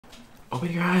Open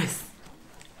your eyes.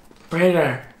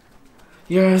 Brayder,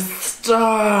 you're a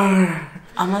star.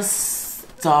 I'm a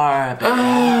star, baby.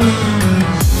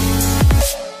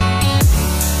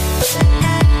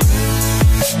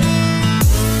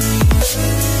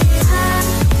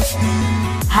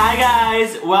 Hi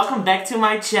guys, welcome back to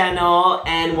my channel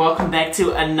and welcome back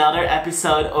to another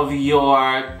episode of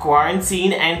your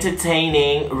quarantine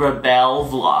entertaining rebel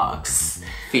vlogs.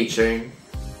 Featuring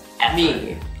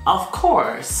me. Of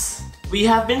course. We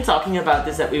have been talking about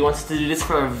this, that we wanted to do this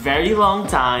for a very long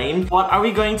time. What are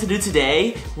we going to do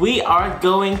today? We are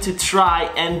going to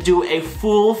try and do a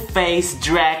full face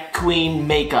drag queen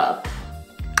makeup.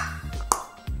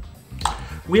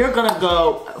 We are gonna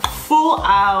go full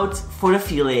out for the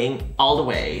feeling all the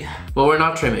way. Well, we're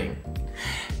not trimming.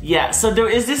 Yeah, so there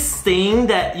is this thing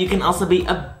that you can also be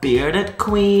a bearded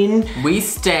queen. We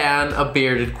stan a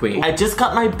bearded queen. I just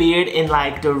got my beard in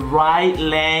like the right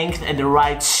length and the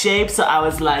right shape, so I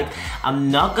was like, I'm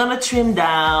not gonna trim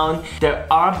down. There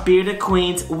are bearded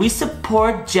queens. We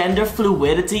support gender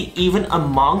fluidity even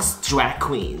amongst drag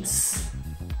queens.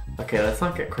 Okay, let's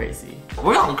not get crazy.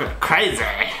 We're gonna get crazy.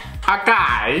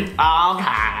 Okay.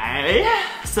 Okay.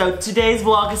 So today's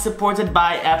vlog is supported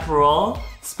by Aperol.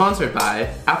 Sponsored by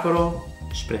Aperol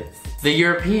Spritz, the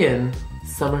European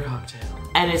summer cocktail.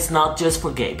 And it's not just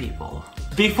for gay people.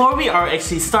 Before we are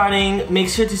actually starting, make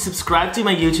sure to subscribe to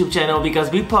my YouTube channel because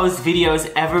we post videos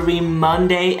every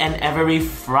Monday and every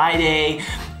Friday.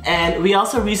 And we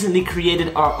also recently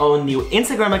created our own new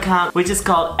Instagram account, which is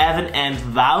called Evan and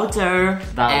Wouter.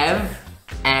 Ev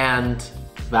and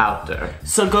Wouter.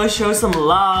 So go show some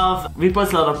love. We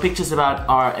post a lot of pictures about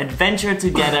our adventure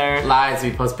together. Lies,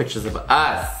 we post pictures of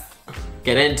us.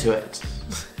 Get into it.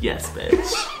 Yes, bitch.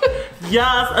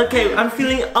 Yes, okay, I'm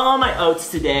feeling all my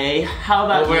oats today. How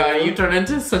about you? Oh my god, you turned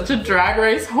into such a drag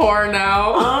race whore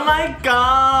now. Oh my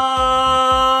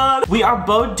god. We are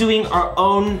both doing our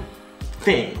own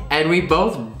thing. And we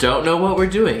both don't know what we're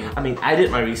doing. I mean, I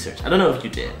did my research. I don't know if you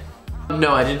did.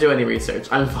 No, I didn't do any research.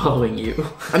 I'm following you.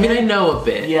 I mean, I know a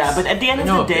bit. Yeah, but at the end of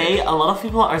the day, a lot of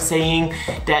people are saying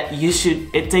that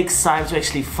it takes time to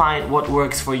actually find what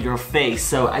works for your face.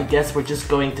 So I guess we're just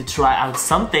going to try out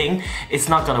something. It's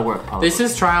not gonna work probably. This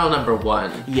is trial number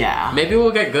 1. Yeah. Maybe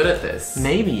we'll get good at this.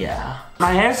 Maybe, yeah.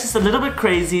 My hair's just a little bit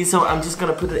crazy, so I'm just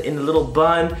gonna put it in a little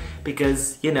bun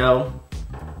because, you know,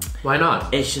 why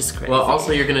not? it's just crazy. Well,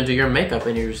 also you're gonna do your makeup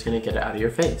and you're just gonna get it out of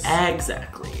your face.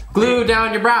 Exactly. Glue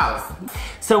down your brows.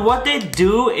 So what they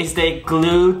do is they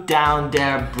glue down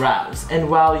their brows. And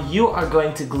while you are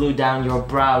going to glue down your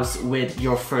brows with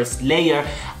your first layer,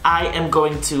 I am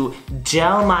going to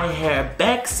gel my hair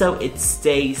back so it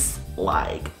stays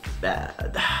like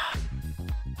that.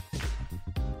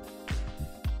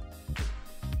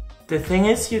 The thing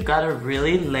is, you gotta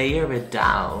really layer it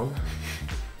down.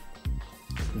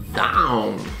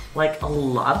 Down. Like a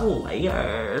lot of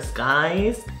layers,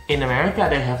 guys. In America,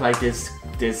 they have like this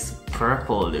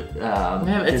purple.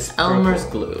 It's Elmer's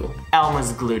glue.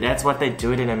 Elmer's glue. That's what they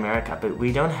do it in America, but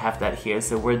we don't have that here,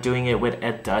 so we're doing it with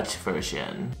a Dutch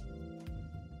version.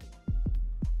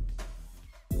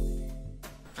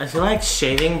 I feel like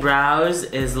shaving brows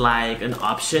is like an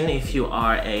option if you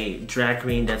are a drag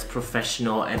queen that's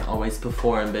professional and always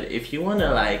perform. But if you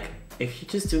wanna if you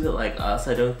just do it like us,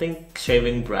 I don't think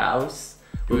shaving brows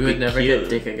would never get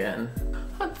dick again.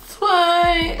 That's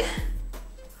why.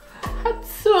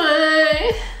 That's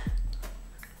why.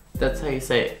 That's how you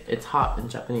say it. It's hot in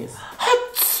Japanese.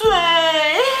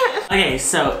 Okay,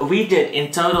 so we did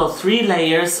in total 3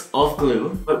 layers of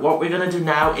glue. But what we're gonna do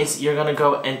now is you're gonna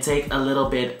go and take a little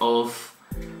bit of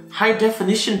high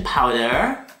definition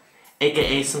powder,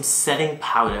 aka some setting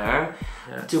powder,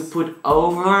 to put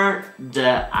over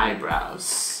the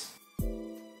eyebrows.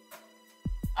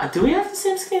 Do we have the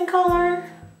same skin color?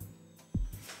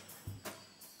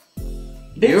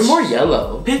 Bitch. You're more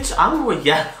yellow. Bitch, I'm more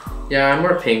yellow. Yeah, I'm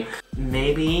more pink.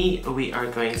 Maybe we are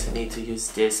going to need to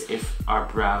use this if our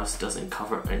brows doesn't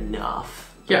cover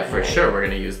enough. Yeah, for sure we're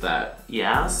gonna use that.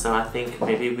 Yeah, so I think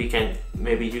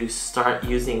maybe you start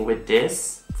using with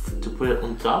this to put it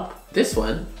on top. This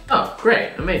one? Oh,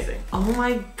 great, amazing. Oh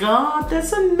my god,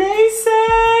 that's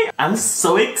amazing! I'm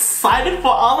so excited for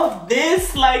all of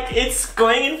this. Like, it's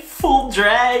going in full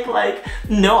drag, like,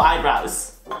 no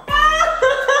eyebrows.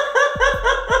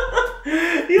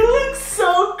 You look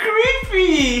so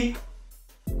creepy!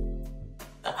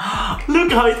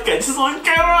 Look how it catches on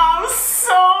camera, I'm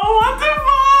so, what the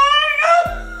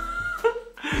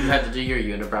fuck? You had to do your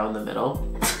unibrow in the middle.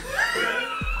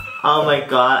 Oh my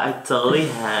god, I totally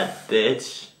had,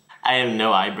 bitch. I have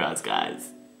no eyebrows, guys.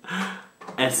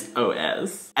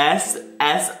 SOS.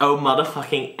 SSO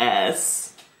motherfucking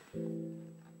S.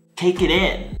 Take it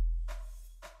in.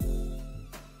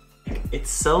 It's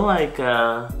so like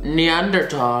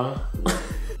Neanderthal.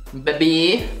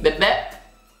 Baby. Baby.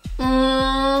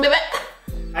 Baby.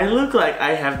 I look like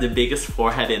I have the biggest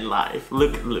forehead in life.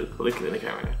 Look in the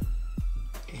camera.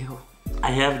 Ew.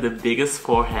 I have the biggest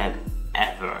forehead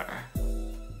ever.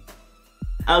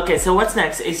 Okay, so what's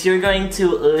next is you're going to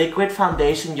liquid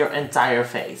foundation your entire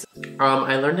face.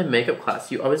 I learned in makeup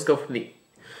class, you always go from the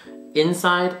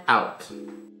inside out.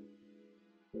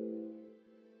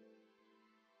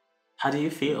 How do you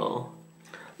feel?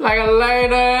 Like a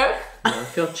lady. I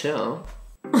feel chill.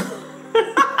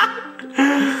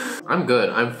 I'm good.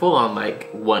 I'm full on like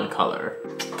one color.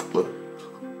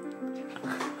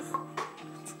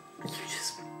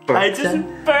 I just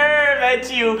burned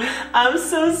at you. I'm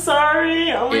so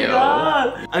sorry. Oh my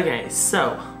god. Okay,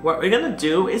 so what we're gonna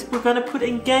do is we're gonna put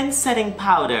again setting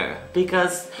powder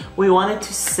because we wanted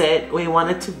to set, we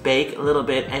wanted to bake a little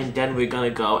bit, and then we're gonna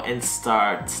go and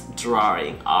start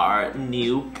drawing our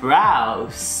new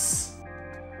brows.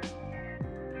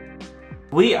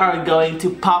 We are going to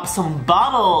pop some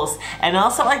bubbles, and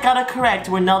also I gotta correct,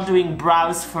 we're not doing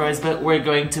brows first, but we're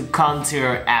going to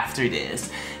contour after this.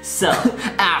 So,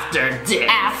 after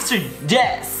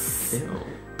this. Ew.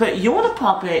 But you wanna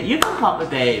pop it, you can pop it,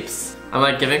 babes. I'm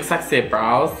like giving sexy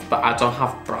brows, but I don't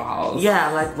have brows.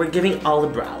 Yeah, like we're giving all the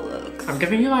brow looks. I'm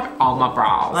giving you like all my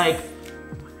brows. Like,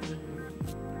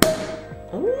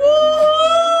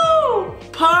 woo!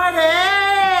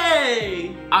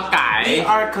 Party! Okay. We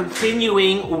are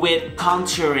continuing with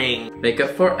contouring.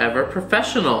 Makeup Forever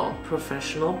Professional.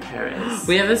 Professional Paris.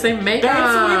 We have the same makeup.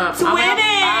 That's we're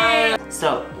twinning!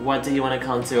 So, what do you want to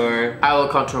contour? I will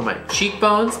contour my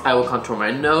cheekbones, I will contour my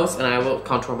nose, and I will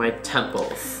contour my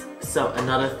temples. So,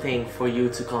 another thing for you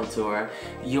to contour,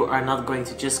 you are not going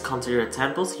to just contour your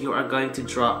temples, you are going to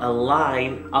draw a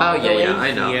line all the way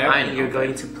I know. here, and you're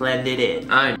going to blend it in.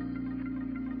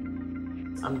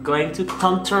 I'm going to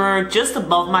contour just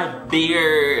above my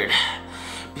beard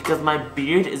because my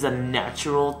beard is a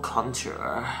natural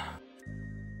contour.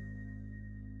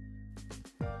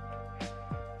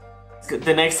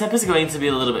 The next step is going to be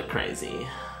a little bit crazy.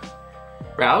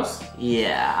 Brows?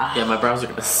 Yeah. Yeah, my brows are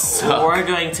gonna suck. We're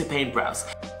going to paint brows.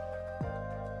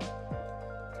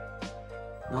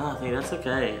 No, I think that's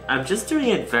okay. I'm just doing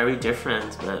it very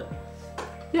different, but...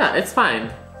 Yeah, it's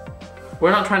fine.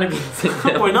 We're not trying to be the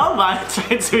same. We're not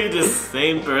trying to be the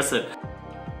same person.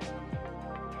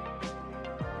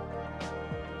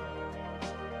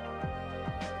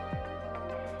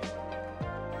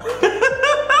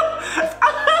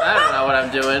 I don't know what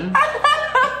I'm doing.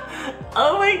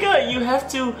 Oh my god, you have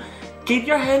to keep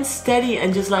your hands steady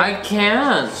and just like... I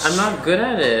can't. I'm not good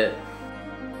at it.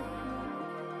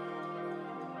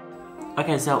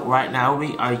 Okay, so right now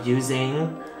we are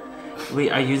using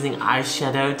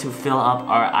eyeshadow to fill up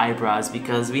our eyebrows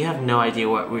because we have no idea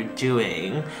what we're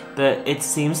doing, but it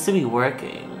seems to be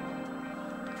working.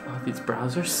 Oh, these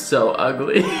brows are so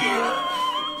ugly.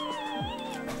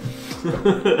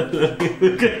 Let me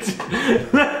look at you.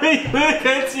 Let me look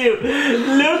at you.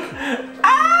 Look.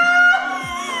 Ah!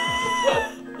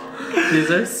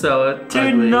 These are so They're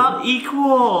ugly. not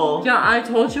equal. Yeah, I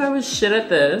told you I was shit at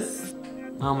this.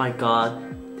 Oh my god.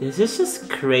 This is just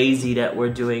crazy that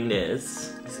we're doing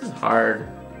this. This is hard.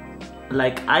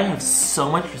 Like, I have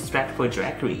so much respect for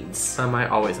drag queens. I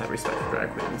always have respect for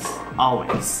drag queens.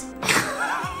 Always.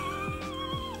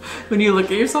 When you look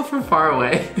at yourself from far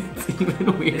away, it's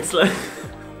even weird. It's like...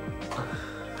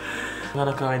 I'm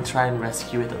gonna go and try and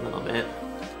rescue it a little bit.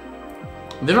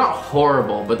 They're not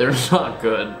horrible, but they're not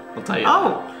good. I'll tell you.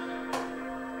 Oh!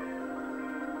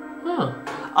 Huh.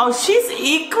 Oh, she's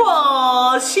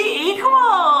equal! She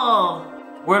equal!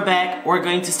 We're back. We're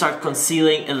going to start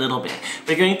concealing a little bit.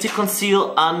 We're going to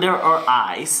conceal under our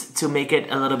eyes to make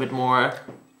it a little bit more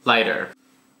Lighter.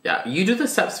 Yeah, you do the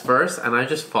steps first and I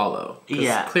just follow.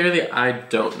 Yeah. Clearly I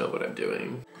don't know what I'm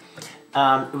doing.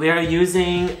 We are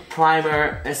using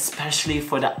primer especially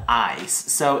for the eyes.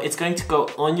 So it's going to go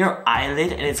on your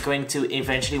eyelid and it's going to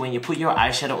eventually, when you put your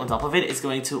eyeshadow on top of it, it's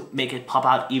going to make it pop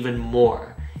out even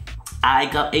more. I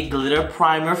got a glitter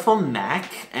primer from MAC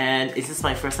and this is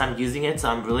my first time using it, so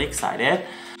I'm really excited.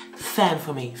 Fan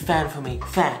for me, fan for me,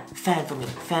 fan for me,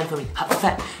 fan for me, hot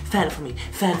fan for me,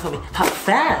 fan for me, hot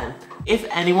fan. If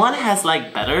anyone has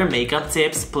like better makeup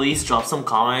tips, please drop some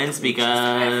comments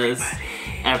because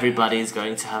everybody is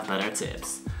going to have better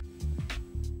tips.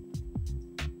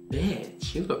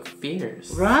 Bitch, you look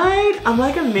fierce. Right? I'm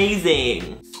like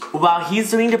amazing. While he's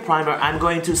doing the primer, I'm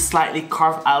going to slightly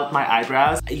carve out my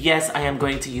eyebrows. Yes, I am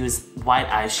going to use white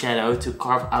eyeshadow to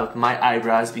carve out my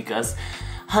eyebrows because,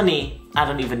 honey, I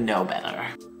don't even know better.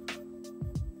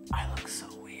 I look so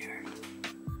weird.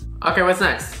 Okay, what's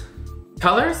next?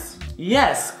 Colors?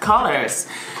 Yes, colors.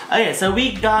 Okay, so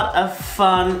we got a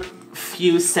fun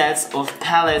few sets of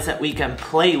palettes that we can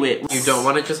play with. You don't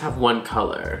want to just have one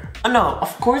color. Oh, no,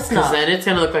 of course not. Because then it's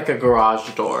gonna look like a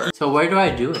garage door. So where do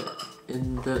I do it?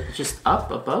 In the, just up,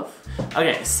 above?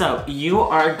 Okay, so you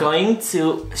are going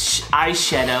to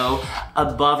eyeshadow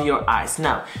above your eyes.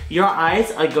 Now, your eyes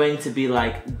are going to be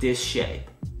like this shape,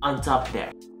 on top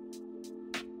there.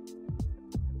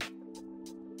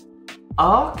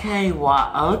 Okay,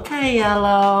 okay,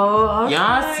 yellow. Okay,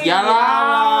 Yes,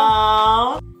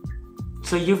 yellow.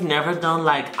 So you've never done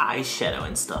like eyeshadow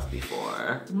and stuff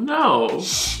before? No.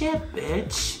 Shit,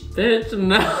 bitch. Bitch,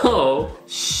 no.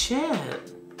 Shit.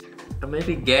 I may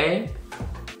be gay,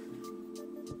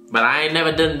 but I ain't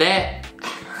never done that.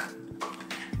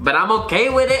 But I'm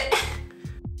okay with it.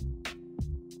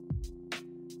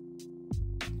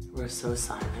 We're so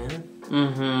silent.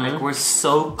 Mm-hmm. Like we're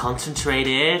so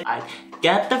concentrated. I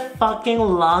get the fucking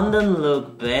London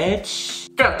look, bitch.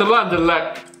 Got the London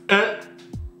look.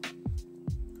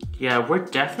 Yeah, we're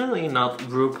definitely not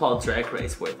RuPaul Drag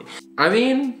Race worthy. I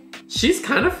mean, she's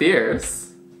kind of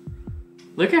fierce.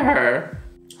 Look at her.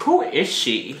 Who is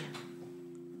she?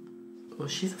 Well,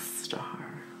 she's a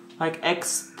star. Like,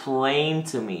 explain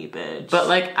to me, bitch. But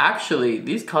like, actually,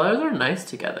 these colors are nice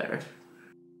together.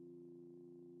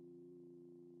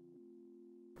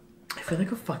 I feel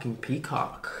like a fucking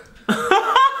peacock.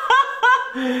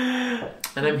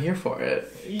 And I'm here for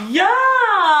it.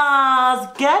 Yes!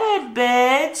 Get it,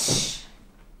 bitch!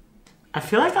 I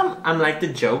feel like I'm like the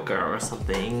Joker or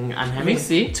something. I'm having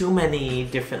too many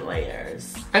different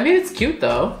layers. I mean, it's cute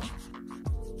though.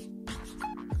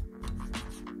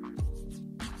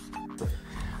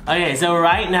 Okay, so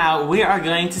right now we are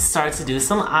going to start to do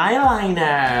some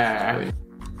eyeliner.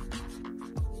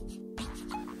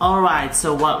 Alright,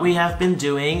 so what we have been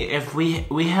doing, if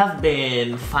we have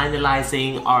been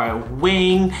finalizing our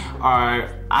wing,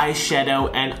 our eyeshadow,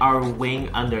 and our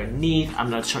wing underneath. I'm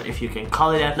not sure if you can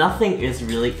call it that. Nothing is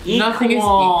really equal. Nothing is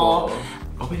equal.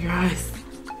 Open your eyes.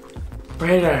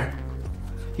 Brighter.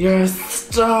 You're a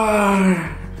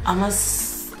star. I'm a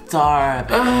star,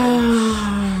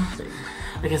 bitch.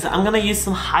 Okay, so I'm gonna use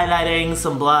some highlighting,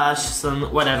 some blush,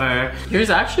 some whatever.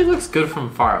 Yours actually looks good from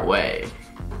far away.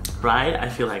 Right? I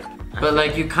feel like... But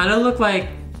like, you kind of look like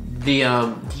the,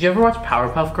 did you ever watch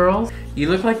Powerpuff Girls? You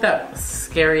look like that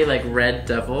scary, like, red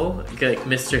devil, like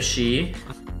Mr. She.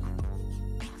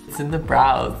 It's in the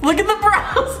brows. Look at the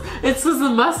brows! It's just the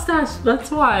mustache, that's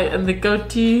why. And the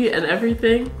goatee and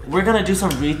everything. We're gonna do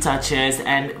some retouches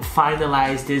and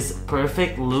finalize this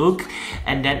perfect look.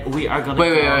 And then we are gonna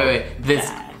Wait.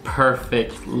 This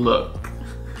perfect look.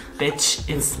 Bitch,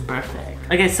 it's perfect.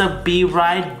 Okay, so be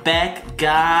right back,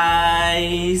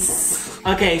 guys.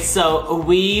 Okay, so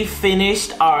we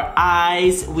finished our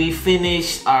eyes, we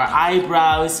finished our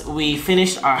eyebrows, we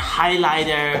finished our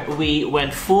highlighter, we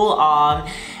went full on,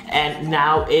 and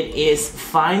now it is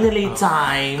finally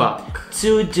time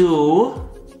to do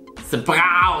the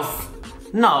brows.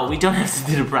 No, we don't have to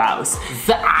do the brows.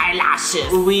 The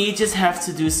eyelashes. We just have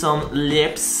to do some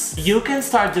lips. You can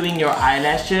start doing your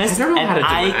eyelashes. I don't know how to do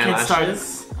my eyelashes.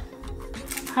 Start...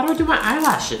 How do I do my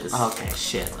eyelashes? Okay,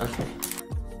 shit, okay.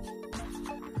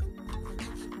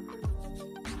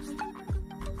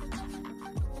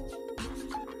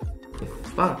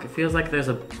 Fuck, it feels like there's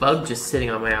a bug just sitting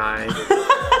on my eye.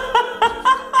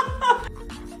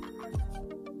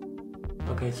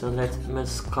 Okay, so let's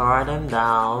mascara them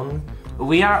down.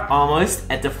 We are almost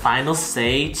at the final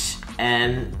stage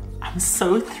and I'm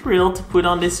so thrilled to put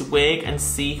on this wig and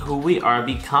see who we are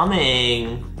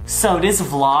becoming. So this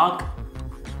vlog,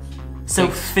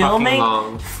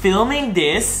 filming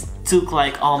this took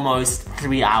like almost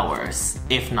 3 hours,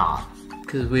 if not.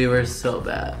 Cause we were so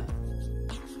bad.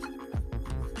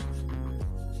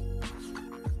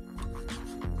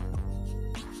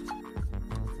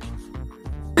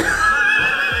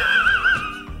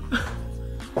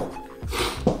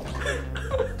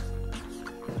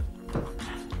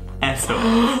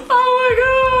 SOS. Oh my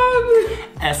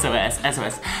god!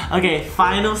 SOS. Okay,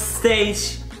 final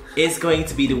stage is going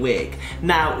to be the wig.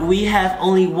 Now, we have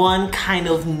only one kind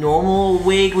of normal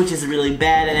wig, which is really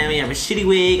bad, and then we have a shitty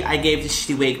wig. I gave the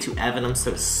shitty wig to Evan. I'm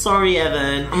so sorry,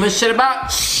 Evan. I'm gonna shit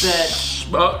about.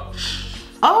 But...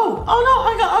 Oh no,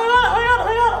 I got.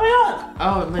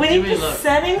 Oh, my we need the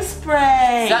setting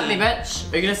spray. Set me,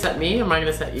 bitch. Are you gonna set me, or am I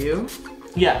gonna set you?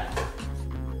 Yeah.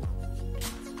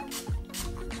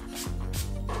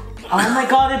 Oh my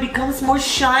god, it becomes more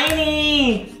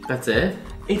shiny. That's it?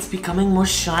 It's becoming more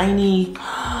shiny.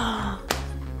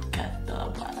 Get the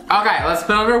black. Okay, let's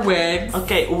put on our wigs.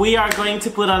 Okay, we are going to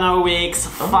put on our wigs.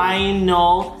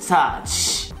 Final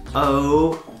touch.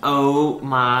 Oh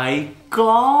my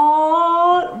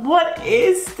god. What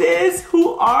is this?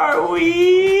 Who are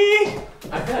we?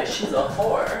 I feel like she's a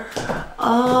whore.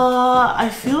 I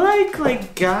feel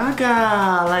like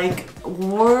Gaga, like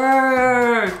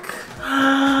work.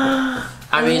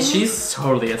 I mean, she's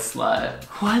totally a slut.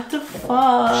 What the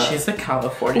fuck? She's a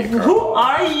California girl. Who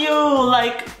are you?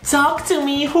 Like, talk to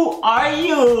me. Who are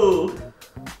you?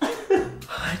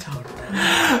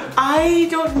 I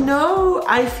don't know.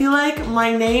 I feel like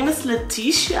my name is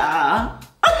Letitia.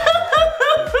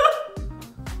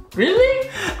 Really?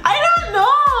 I don't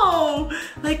know.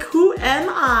 Like, who am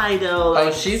I though?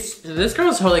 Like, Oh, this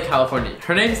girl's totally California.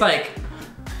 Her name's like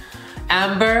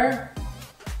Amber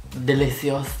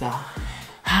Deliciosa.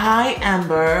 hi,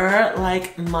 Amber.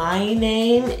 Like, my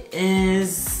name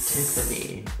is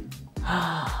Tiffany.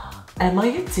 Am I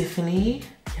a Tiffany?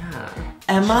 Yeah.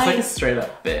 Am She's I? like a straight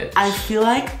up bitch. I feel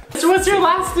like. So what's your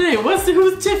last name?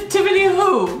 Who's Tiffany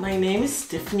who? My name is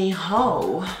Tiffany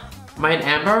Ho. Mine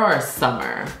Amber or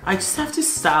Summer? I just have to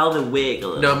style the wig a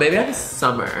little. No, maybe I'm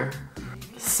Summer.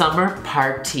 Summer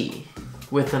Party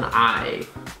with an I,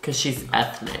 cause she's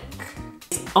ethnic.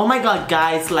 Oh my god,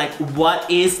 guys, like, what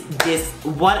is this?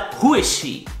 Who is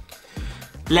she?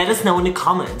 Let us know in the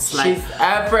comments. Like, She's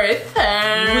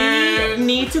everything. we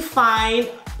need to find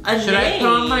a name. Should I put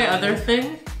on my other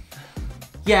thing?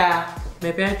 Yeah.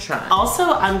 Maybe I try.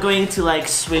 Also, I'm going to like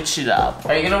switch it up.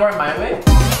 Are you gonna wear my wig?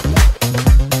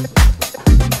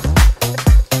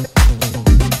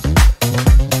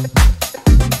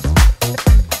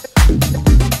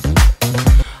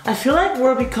 I feel like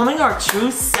we're becoming our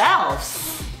true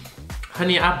selves.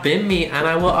 Honey, I've been me and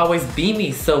I will always be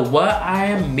me, so what? I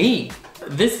am me.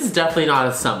 This is definitely not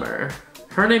a Summer.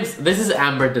 This is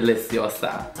Amber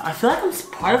Deliciosa. I feel like I'm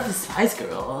part of the Spice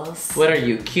Girls. What are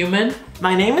you, Cumin?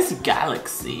 My name is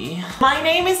Galaxy. My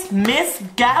name is Miss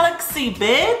Galaxy,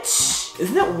 bitch.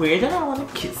 Isn't it weird that I want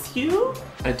to kiss you?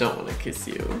 I don't want to kiss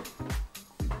you.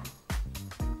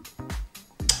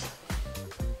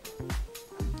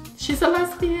 She's a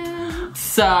lesbian.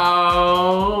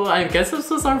 So, I guess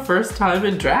this was our first time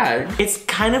in drag. It's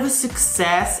kind of a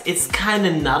success. It's kind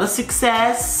of not a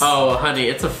success. Oh, honey,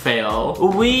 it's a fail.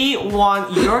 We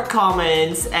want your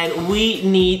comments and we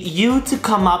need you to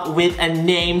come up with a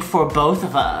name for both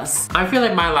of us. I feel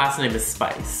like my last name is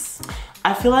Spice.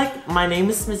 I feel like my name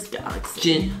is Miss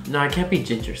Galaxy. No, I can't be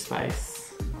Ginger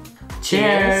Spice.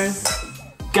 Cheers.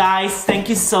 Guys, thank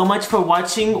you so much for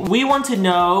watching. We want to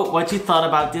know what you thought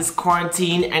about this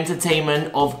quarantine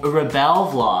entertainment of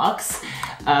Rebel Vlogs.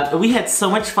 We had so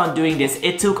much fun doing this.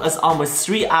 It took us almost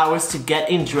 3 hours to get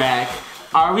in drag.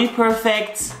 Are we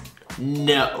perfect?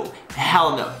 No.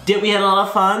 Hell no. Did we have a lot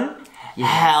of fun? Yes.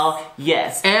 Hell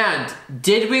yes. And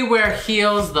did we wear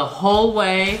heels the whole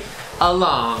way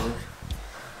along?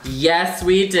 Yes,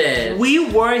 we did. We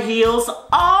wore heels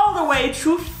all the way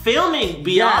through filming,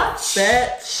 biatch. Yes,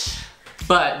 bitch.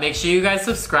 But make sure you guys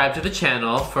subscribe to the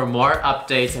channel for more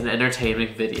updates and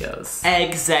entertainment videos.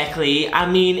 Exactly. I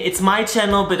mean, it's my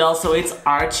channel, but also it's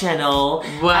our channel.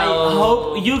 Well, I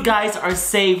hope you guys are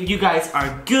safe. You guys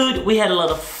are good. We had a lot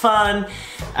of fun.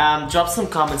 Drop some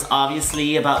comments,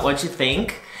 obviously, about what you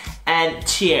think. And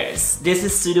cheers. This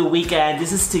is to the weekend.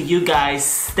 This is to you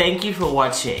guys. Thank you for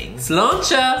watching.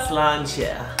 Sláinte.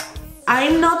 Sláinte.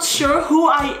 I'm not sure who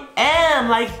I am.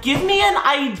 Like, give me an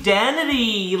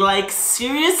identity. Like,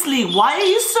 seriously, why are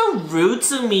you so rude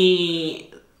to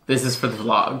me? This is for the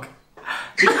vlog.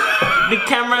 The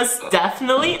camera's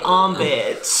definitely on,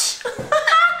 bitch.